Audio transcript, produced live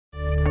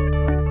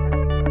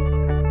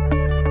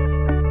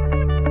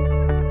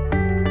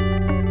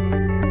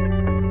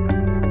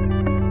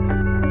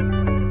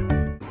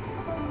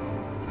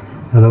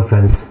Hello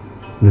friends,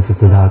 this is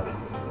Siddhartha.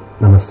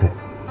 Namaste.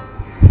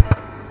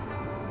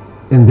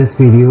 In this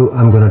video,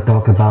 I'm going to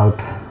talk about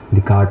the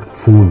card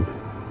Fool,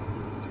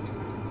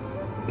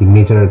 the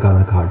Major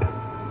Arcana card.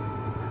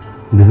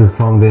 This is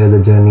from where the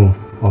journey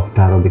of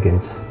Tarot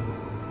begins.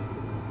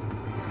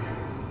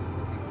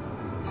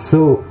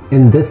 So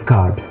in this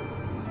card,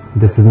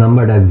 this is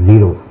numbered as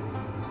 0,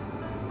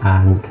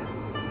 and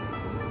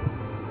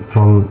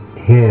from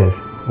here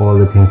all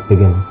the things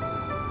begin.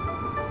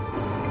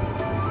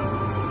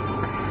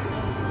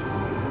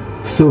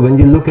 So when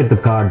you look at the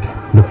card,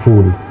 the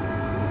Fool,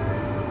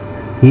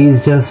 he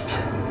is just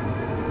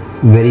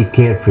very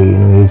carefree,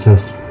 he's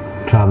just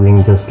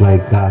traveling just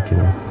like that,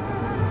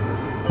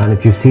 and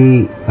if you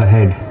see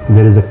ahead,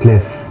 there is a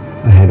cliff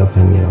ahead of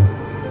him,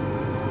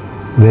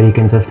 where he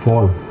can just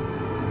fall.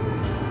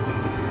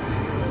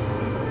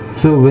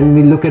 So when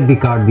we look at the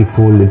card, the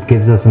Fool, it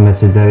gives us a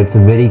message that it's a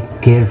very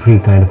carefree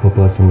kind of a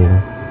person,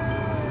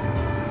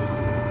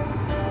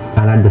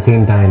 and at the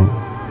same time,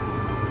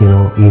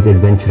 he's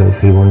adventurous.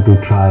 He wants to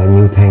try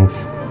new things.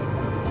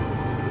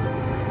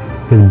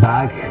 His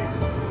bag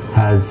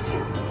has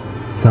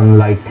some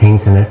light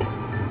things in it,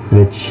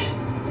 which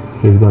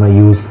he's gonna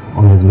use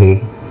on his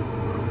way.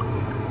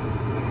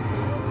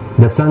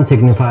 The sun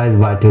signifies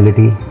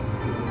vitality,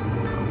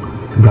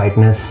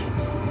 brightness,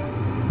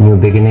 new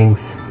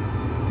beginnings,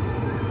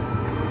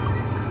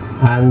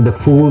 and the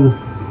Fool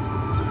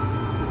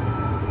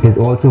is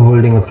also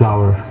holding a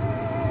flower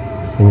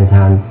in his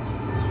hand,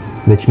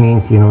 which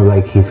means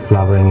like he's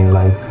flowering in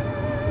life,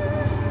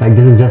 like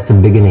this is just a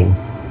beginning.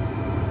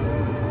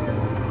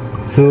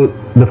 So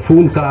the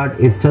Fool card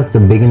is just the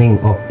beginning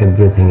of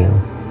everything,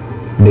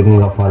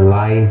 beginning of our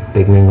life,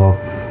 beginning of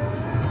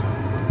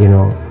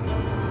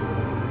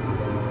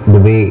the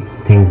way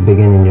things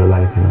begin in your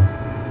life.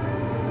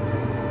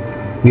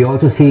 We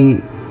also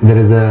see there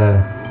is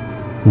a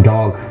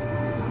dog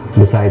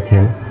besides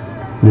him.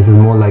 This is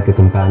more like a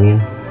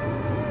companion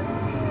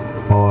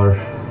or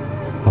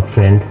a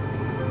friend,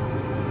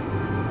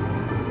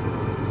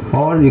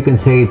 or you can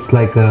say it's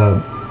like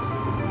a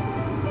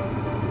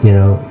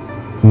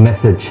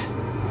message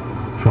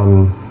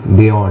from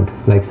beyond,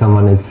 like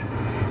someone is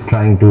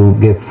trying to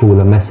give Fool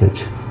a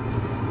message.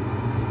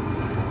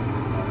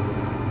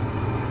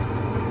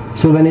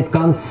 So when it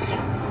comes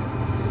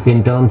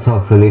in terms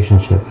of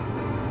relationship,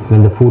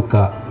 when the Fool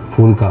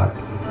card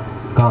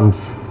comes,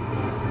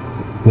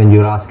 when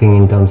you're asking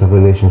in terms of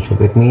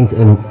relationship, it means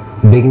a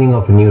beginning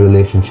of a new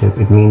relationship.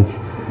 It means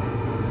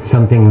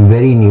something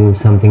very new,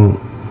 something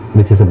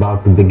which is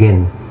about to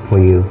begin for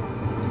you,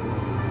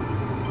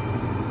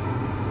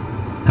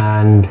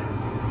 and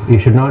you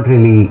should not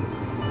really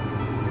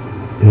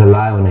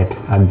rely on it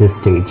at this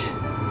stage.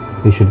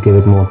 You should give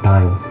it more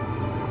time.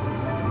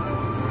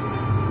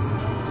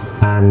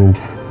 And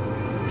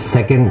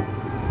second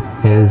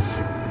is,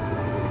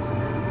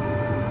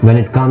 when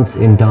it comes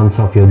in terms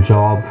of your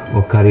job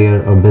or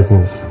career or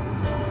business,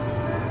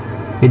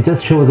 it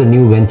just shows a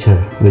new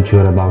venture which you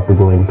are about to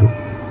go into,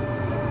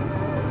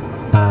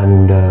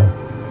 and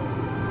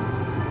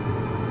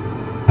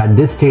at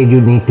this stage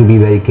you need to be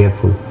very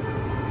careful.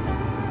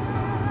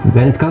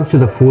 When it comes to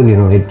the Fool,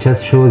 it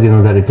just shows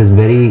that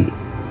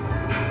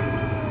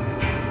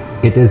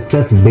it is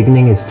just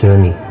beginning its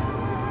journey.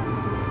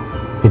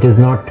 It is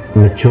not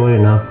mature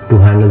enough to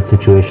handle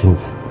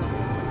situations.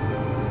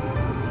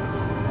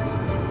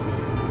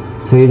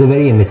 So he is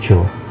very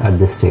immature at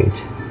this stage.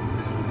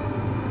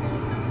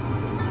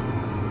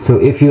 So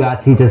if you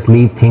actually just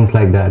leave things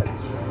like that,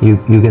 you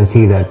can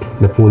see that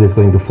the Fool is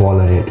going to fall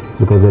ahead,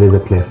 because there is a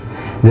cliff.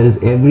 There is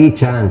every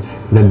chance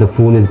that the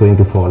Fool is going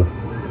to fall,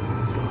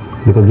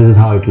 because this is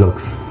how it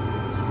looks.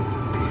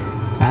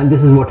 And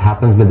this is what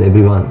happens with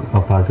every one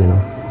of us,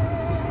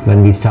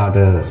 when we start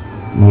a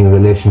new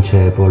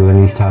relationship or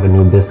when we start a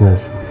new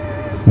business.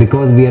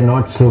 Because we are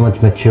not so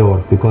much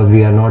mature, because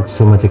we are not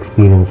so much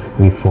experienced,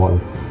 we fall.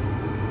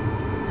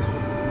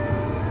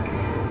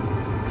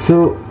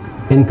 So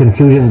in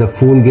conclusion, the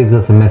Fool gives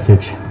us a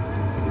message.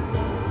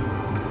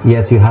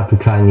 Yes, you have to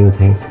try new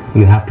things,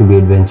 you have to be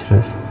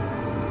adventurous,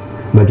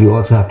 but you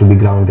also have to be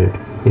grounded.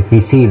 If we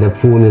see the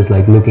Fool is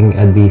like looking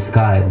at the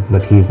sky,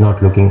 but he's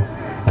not looking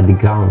at the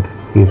ground,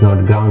 he's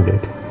not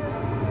grounded.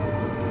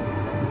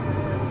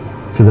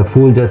 So the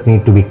Fool just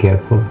needs to be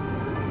careful.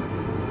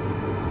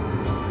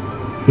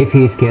 If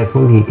he is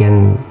careful, he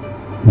can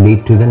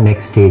lead to the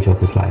next stage of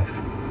his life.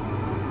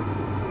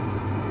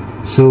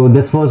 So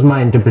this was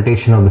my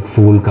interpretation of the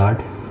Fool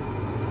card.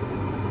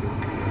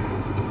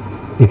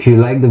 If you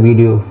like the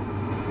video,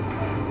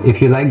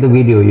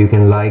 you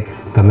can like,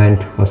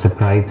 comment or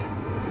subscribe,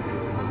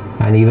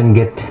 and even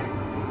get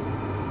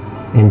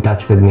in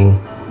touch with me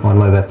on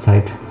my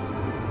website.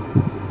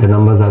 The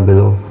numbers are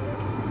below,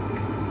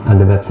 and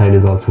the website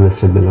is also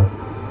listed below.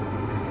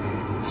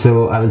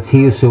 So I will see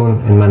you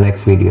soon in my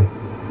next video.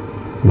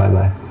 Bye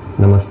bye.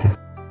 Namaste.